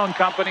Telephone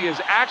Company has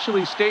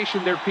actually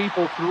stationed their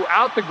people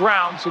throughout the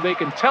ground so they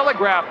can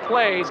telegraph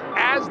plays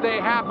as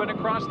they happen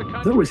across the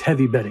country. There was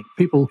heavy betting.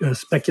 People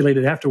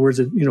speculated afterwards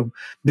that, you know,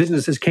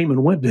 businesses came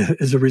and went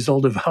as a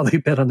result of how they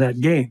bet on that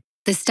game.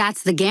 The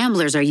stats the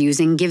gamblers are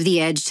using give the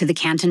edge to the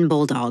Canton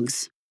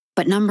Bulldogs.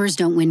 But numbers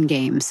don't win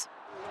games.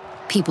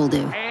 People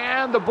do.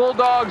 And the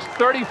Bulldogs'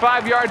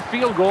 35-yard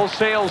field goal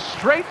sails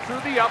straight through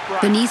the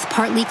upright. Beneath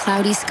partly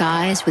cloudy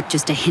skies with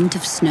just a hint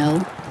of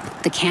snow,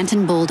 the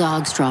Canton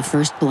Bulldogs draw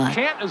first blood.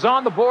 Canton is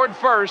on the board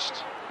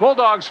first.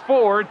 Bulldogs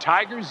 4,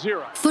 Tigers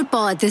 0.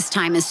 Football at this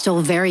time is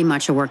still very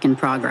much a work in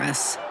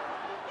progress.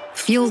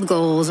 Field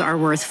goals are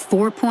worth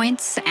 4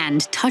 points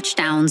and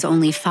touchdowns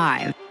only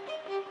 5.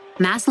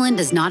 Massillon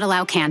does not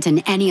allow Canton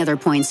any other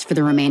points for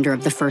the remainder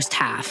of the first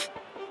half.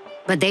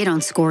 But they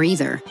don't score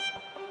either.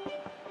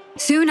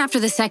 Soon after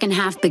the second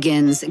half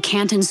begins,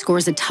 Canton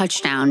scores a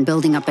touchdown,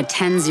 building up a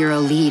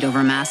 10-0 lead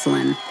over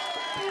Massillon.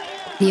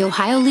 The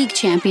Ohio League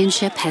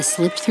Championship has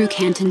slipped through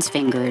Canton's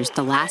fingers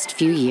the last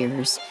few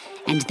years,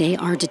 and they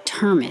are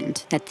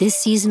determined that this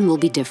season will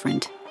be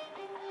different.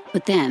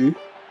 But then,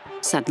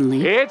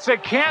 suddenly... It's a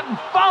Canton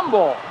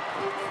fumble!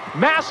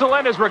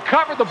 Massillon has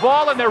recovered the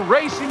ball, and they're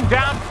racing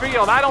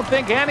downfield. I don't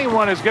think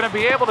anyone is going to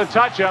be able to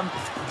touch him.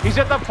 He's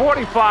at the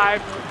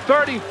 45,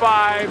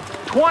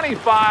 35,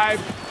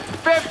 25,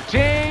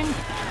 15,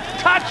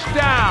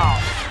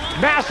 touchdown!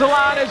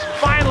 Massillon is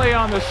finally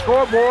on the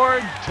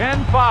scoreboard,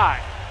 10-5.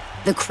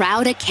 The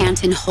crowd at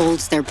Canton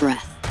holds their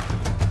breath.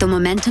 The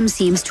momentum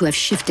seems to have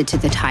shifted to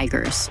the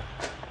Tigers.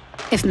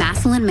 If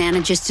Massillon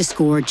manages to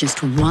score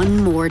just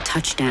one more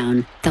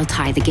touchdown, they'll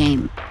tie the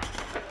game.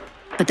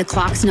 But the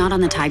clock's not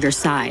on the Tigers'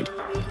 side.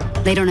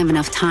 They don't have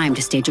enough time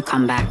to stage a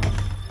comeback.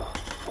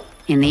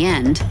 In the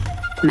end,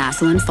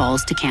 Massillon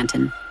falls to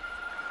Canton.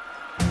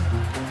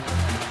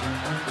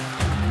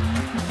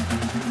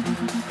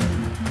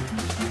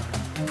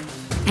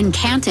 And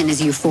Canton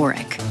is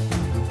euphoric.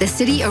 The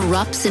city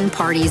erupts in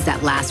parties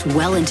that last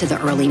well into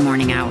the early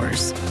morning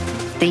hours.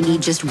 They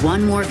need just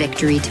one more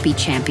victory to be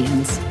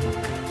champions.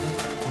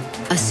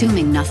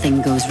 Assuming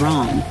nothing goes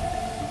wrong.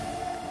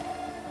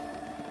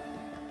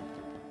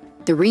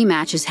 The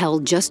rematch is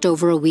held just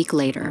over a week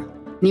later.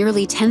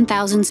 Nearly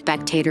 10,000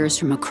 spectators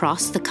from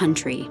across the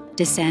country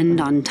descend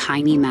on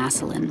tiny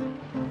Massillon.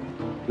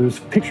 There's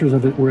pictures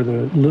of it where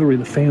literally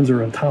the fans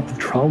are on top of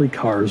trolley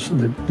cars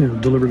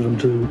that delivered them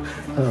to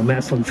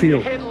Massillon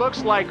Field. It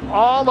looks like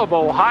all of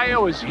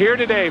Ohio is here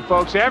today,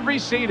 folks. Every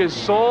seat is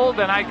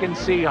sold, and I can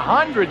see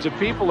hundreds of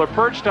people are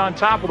perched on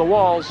top of the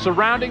walls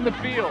surrounding the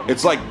field.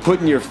 It's like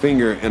putting your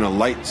finger in a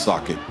light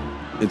socket.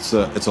 It's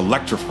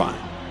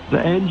electrifying. The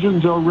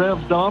engines are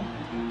revved up,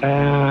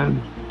 and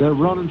they're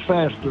running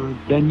faster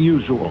than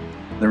usual.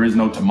 There is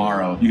no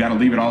tomorrow. You got to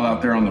leave it all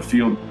out there on the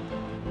field.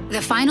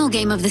 The final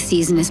game of the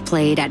season is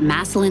played at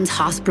Massillon's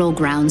Hospital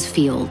Grounds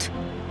Field,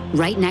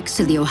 right next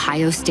to the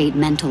Ohio State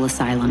Mental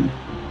Asylum.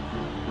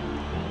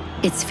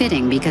 It's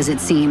fitting because it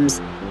seems,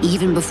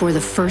 even before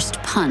the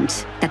first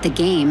punt, that the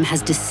game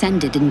has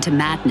descended into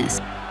madness.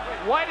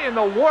 What in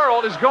the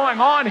world is going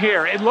on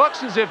here? It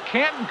looks as if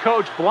Canton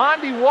coach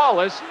Blondie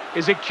Wallace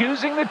is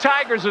accusing the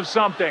Tigers of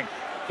something.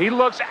 He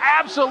looks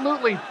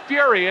absolutely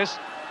furious.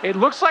 It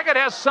looks like it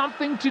has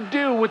something to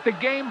do with the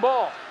game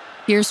ball.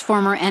 Here's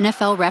former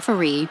NFL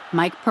referee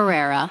Mike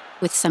Pereira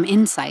with some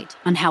insight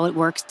on how it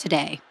works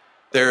today.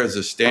 There is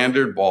a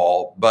standard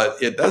ball, but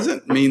it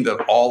doesn't mean that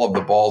all of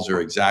the balls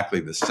are exactly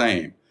the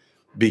same,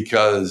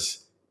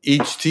 because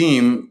each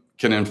team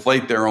can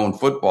inflate their own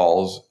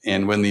footballs,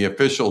 and when the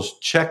officials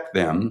check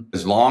them,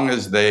 as long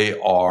as they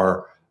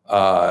are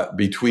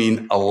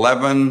between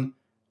 11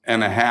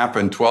 and a half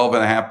and 12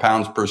 and a half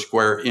pounds per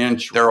square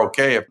inch, they're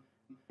okay.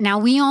 Now,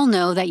 we all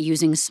know that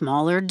using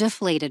smaller,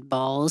 deflated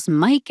balls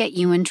might get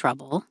you in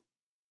trouble,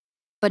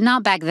 but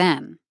not back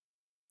then.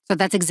 So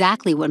that's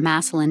exactly what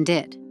Massillon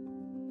did.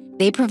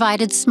 They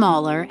provided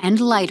smaller and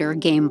lighter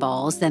game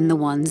balls than the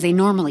ones they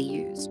normally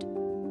used.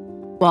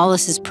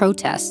 Wallace's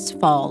protests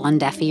fall on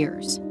deaf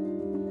ears.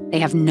 They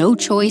have no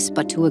choice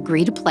but to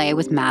agree to play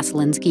with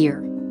Massillon's gear.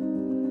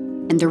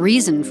 And the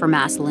reason for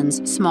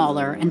Massillon's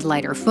smaller and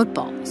lighter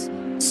footballs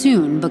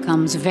soon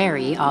becomes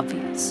very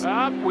obvious.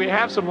 We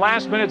have some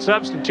last-minute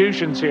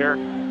substitutions here.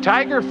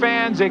 Tiger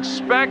fans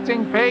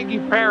expecting Peggy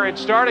Parrott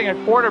starting at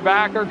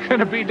quarterback are going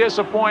to be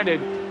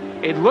disappointed.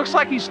 It looks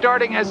like he's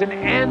starting as an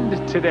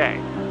end today.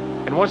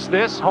 And what's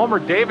this? Homer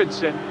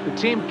Davidson, the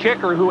team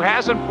kicker who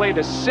hasn't played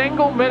a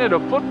single minute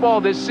of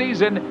football this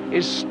season,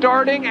 is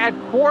starting at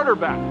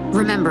quarterback.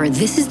 Remember,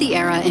 this is the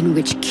era in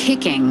which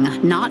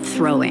kicking, not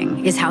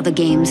throwing, is how the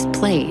game's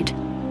played.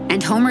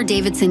 And Homer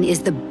Davidson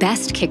is the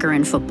best kicker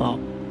in football.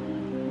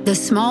 The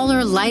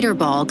smaller, lighter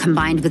ball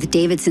combined with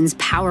Davidson's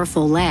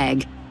powerful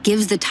leg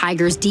gives the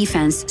Tigers'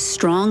 defense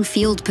strong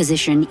field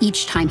position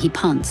each time he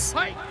punts.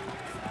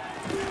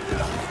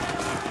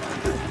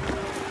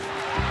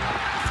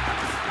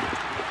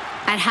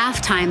 At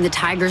halftime, the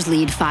Tigers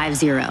lead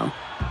 5-0.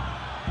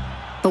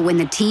 But when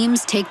the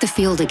teams take the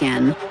field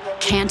again,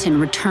 Canton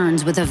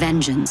returns with a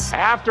vengeance.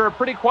 After a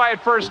pretty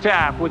quiet first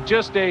half with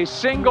just a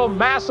single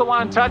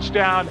Massillon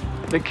touchdown,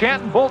 the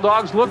Canton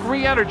Bulldogs look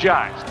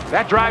re-energized.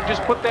 That drive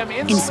just put them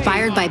in.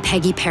 Inspired by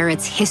Peggy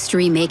Parrott's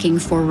history-making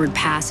forward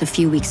pass a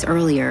few weeks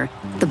earlier,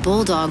 the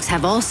Bulldogs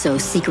have also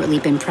secretly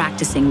been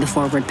practicing the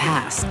forward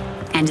pass,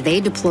 and they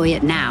deploy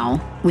it now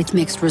with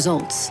mixed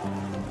results.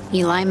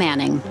 Eli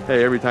Manning.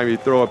 Hey, every time you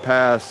throw a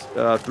pass,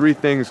 3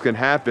 things can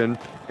happen,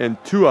 and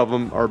 2 of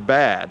them are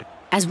bad.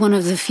 As one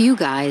of the few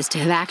guys to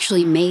have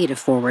actually made a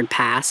forward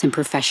pass in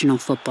professional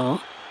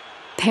football,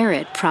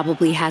 Parrott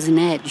probably has an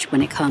edge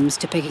when it comes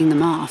to picking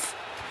them off.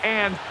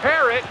 And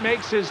Parrott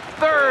makes his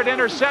 3rd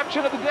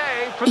interception of the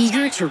day.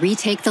 Eager to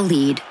retake the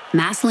lead,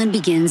 Massillon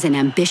begins an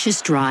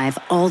ambitious drive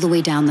all the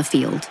way down the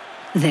field.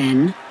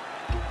 Then,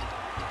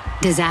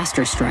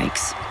 disaster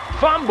strikes.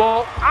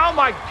 Fumble. Oh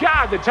my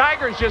God, the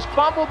Tigers just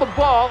fumbled the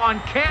ball on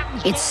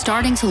Canton's. It's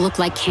starting to look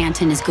like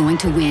Canton is going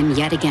to win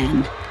yet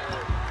again.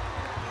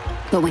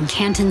 But when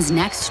Canton's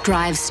next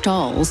drive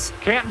stalls,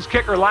 Canton's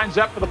kicker lines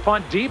up for the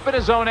punt deep in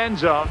his own end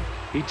zone.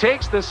 He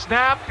takes the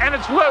snap, and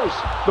it's loose.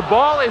 The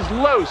ball is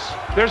loose.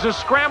 There's a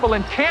scramble,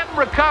 and Canton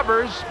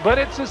recovers, but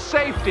it's a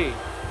safety.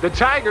 The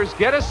Tigers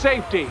get a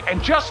safety,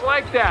 and just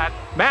like that,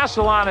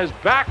 Massillon is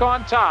back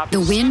on top.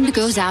 The wind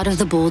goes out of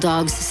the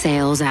Bulldogs'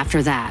 sails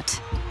after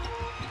that.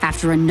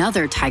 After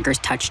another Tigers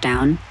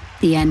touchdown,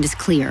 the end is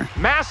clear.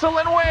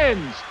 Massillon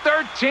wins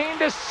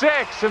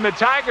 13-6, and the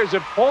Tigers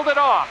have pulled it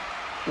off.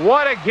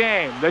 What a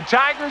game. The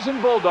Tigers and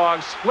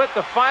Bulldogs split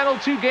the final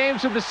 2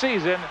 games of the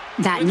season.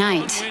 That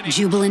night,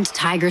 jubilant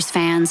Tigers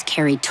fans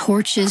carried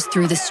torches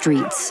through the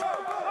streets.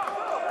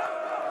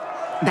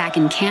 Back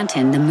in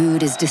Canton, the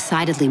mood is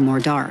decidedly more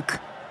dark.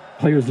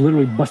 Players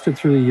literally busted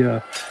through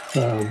the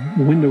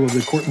window of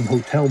the Cortland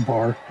Hotel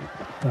bar,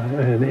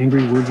 and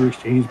angry words were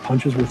exchanged,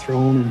 punches were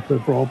thrown, and the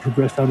brawl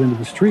progressed out into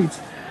the streets.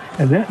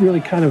 And that really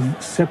kind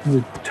of set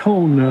the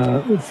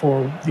tone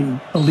for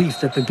the belief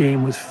that the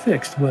game was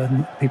fixed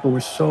when people were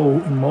so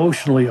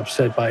emotionally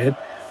upset by it,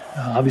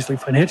 obviously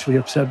financially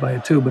upset by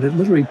it too, but it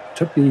literally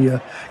took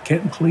the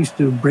Canton police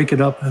to break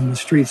it up in the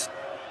streets.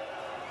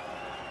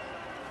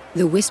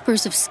 The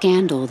whispers of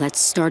scandal that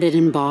started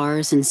in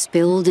bars and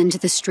spilled into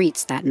the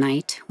streets that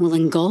night will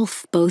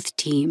engulf both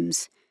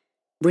teams,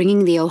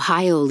 bringing the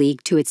Ohio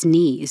League to its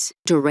knees,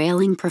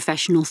 derailing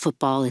professional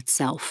football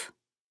itself.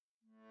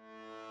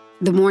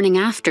 The morning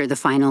after the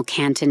final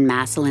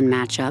Canton-Massillon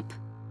matchup,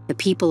 the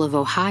people of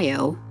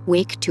Ohio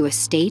wake to a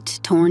state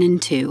torn in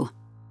two.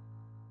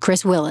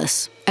 Chris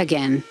Willis,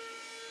 again.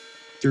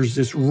 There's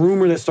this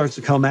rumor that starts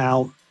to come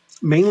out,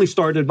 mainly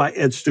started by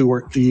Ed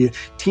Stewart, the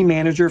team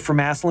manager for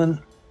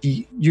Massillon.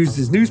 He used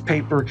his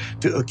newspaper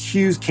to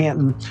accuse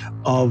Canton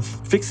of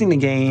fixing the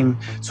game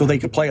so they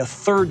could play a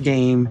third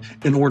game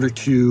in order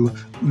to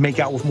make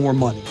out with more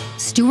money.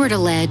 Stewart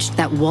alleged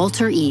that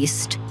Walter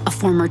East, a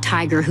former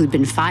Tiger who'd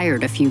been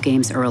fired a few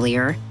games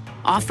earlier,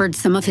 offered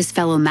some of his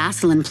fellow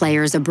Massillon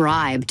players a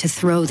bribe to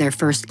throw their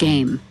first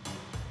game.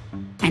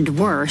 And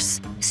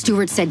worse,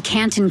 Stewart said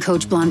Canton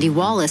coach Blondie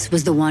Wallace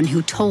was the one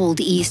who told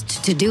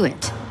East to do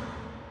it.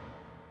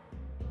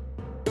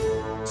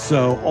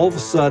 So all of a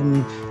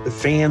sudden, the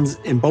fans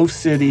in both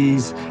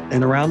cities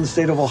and around the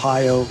state of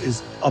Ohio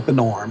is up in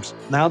arms.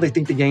 Now they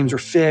think the games are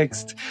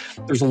fixed.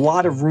 There's a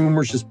lot of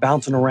rumors just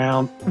bouncing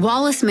around.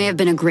 Wallace may have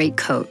been a great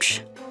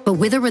coach, but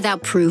with or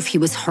without proof, he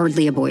was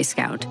hardly a Boy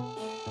Scout.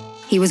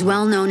 He was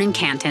well known in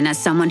Canton as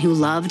someone who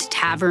loved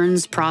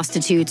taverns,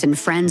 prostitutes, and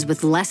friends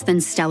with less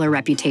than stellar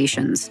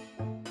reputations.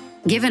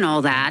 Given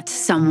all that,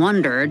 some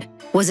wondered,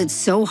 was it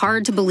so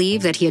hard to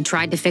believe that he had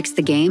tried to fix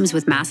the games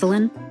with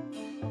Massillon?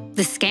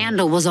 The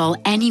scandal was all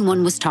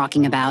anyone was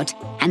talking about,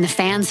 and the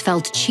fans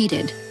felt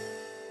cheated.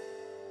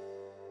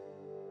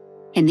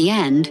 In the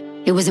end,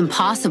 it was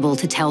impossible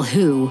to tell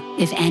who,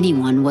 if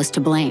anyone, was to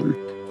blame.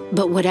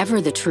 But whatever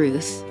the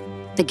truth,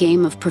 the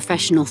game of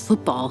professional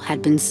football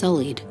had been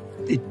sullied.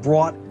 It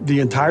brought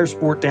the entire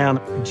sport down.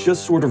 It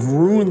just sort of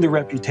ruined the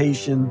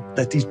reputation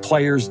that these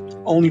players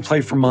only play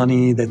for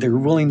money, that they're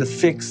willing to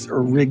fix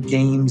or rig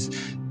games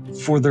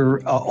for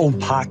their own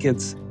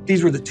pockets.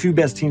 These were the two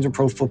best teams in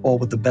pro football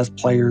with the best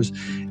players,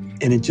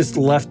 and it just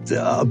left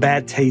a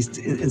bad taste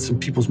in some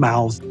people's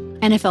mouths.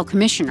 NFL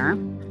Commissioner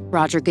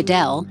Roger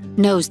Goodell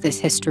knows this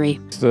history.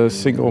 The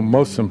single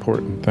most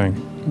important thing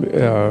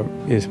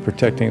is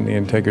protecting the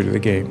integrity of the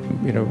game.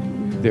 You know,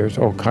 there's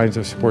all kinds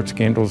of sports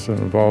scandals that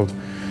involve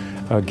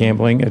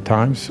gambling at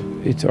times.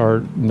 It's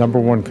our number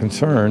one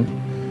concern,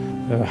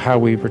 how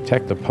we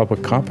protect the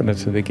public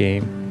confidence of the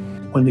game.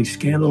 When the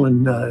scandal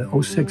in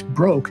 '06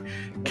 broke,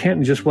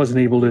 Canton just wasn't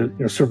able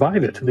to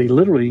survive it. They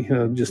literally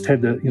just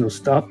had to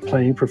stop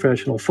playing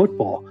professional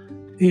football.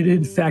 It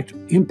in fact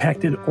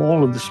impacted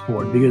all of the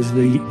sport because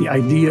the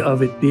idea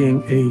of it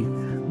being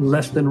a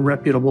less than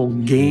reputable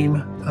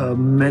game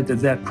meant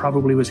that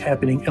probably was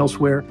happening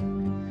elsewhere.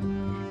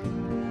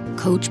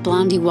 Coach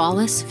Blondie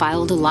Wallace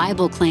filed a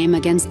libel claim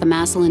against the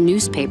Massillon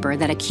newspaper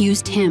that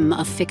accused him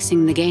of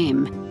fixing the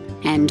game,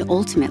 and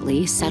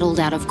ultimately settled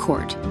out of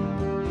court.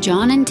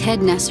 John and Ted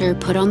Nesser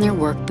put on their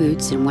work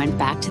boots and went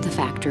back to the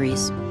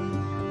factories.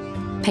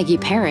 Peggy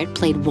Parrott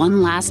played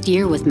one last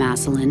year with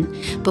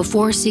Massillon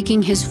before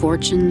seeking his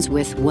fortunes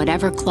with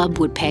whatever club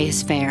would pay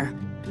his fare.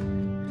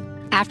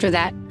 After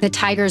that, the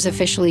Tigers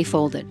officially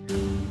folded.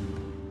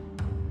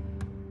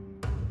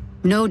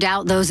 No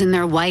doubt those in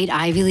their white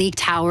Ivy League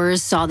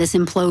towers saw this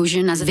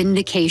implosion as a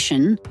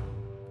vindication.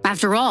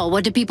 After all,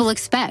 what do people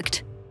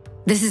expect?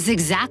 This is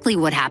exactly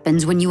what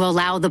happens when you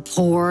allow the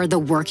poor, the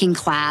working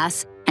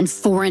class, and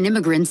foreign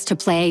immigrants to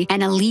play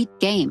an elite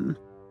game.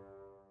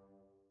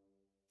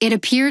 It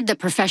appeared that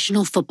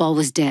professional football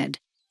was dead.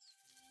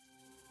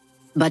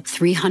 But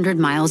 300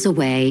 miles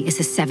away is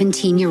a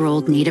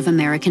 17-year-old Native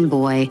American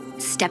boy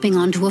stepping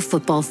onto a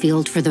football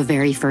field for the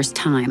very first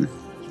time.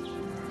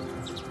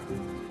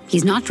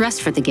 He's not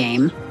dressed for the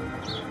game.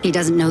 He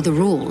doesn't know the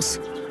rules.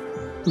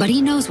 But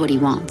he knows what he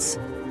wants: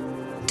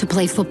 to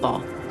play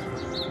football.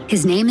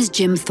 His name is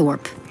Jim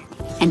Thorpe,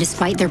 and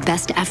despite their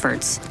best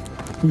efforts,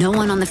 no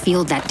one on the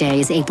field that day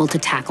is able to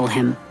tackle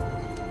him.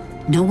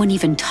 No one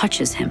even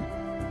touches him.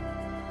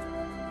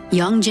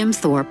 Young Jim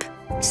Thorpe,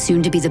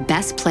 soon to be the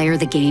best player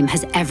the game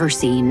has ever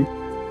seen,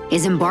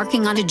 is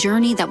embarking on a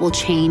journey that will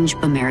change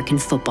American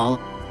football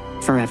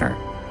forever.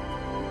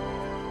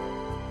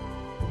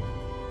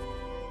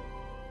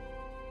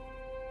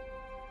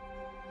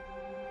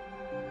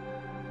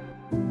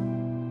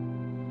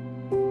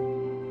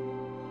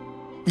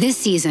 This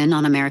season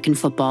on American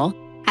football,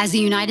 as the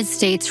United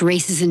States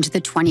races into the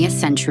 20th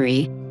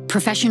century,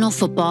 professional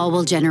football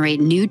will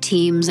generate new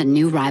teams and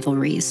new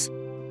rivalries.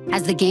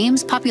 As the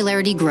game's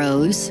popularity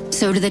grows,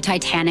 so do the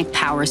titanic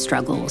power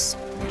struggles,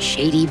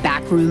 shady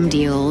backroom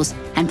deals,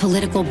 and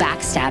political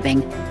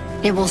backstabbing.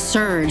 It will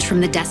surge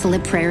from the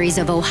desolate prairies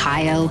of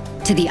Ohio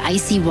to the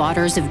icy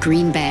waters of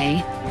Green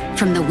Bay,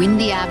 from the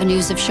windy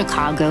avenues of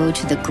Chicago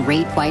to the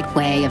Great White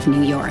Way of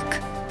New York.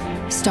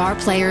 Star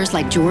players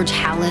like George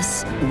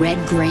Halas,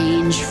 Red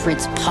Grange,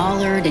 Fritz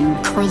Pollard,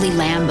 and Curly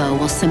Lambeau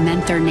will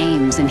cement their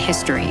names in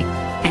history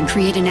and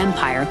create an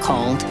empire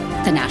called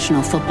the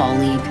National Football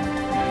League.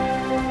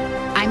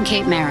 I'm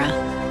Kate Mara.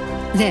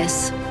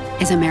 This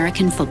is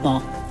American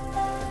Football.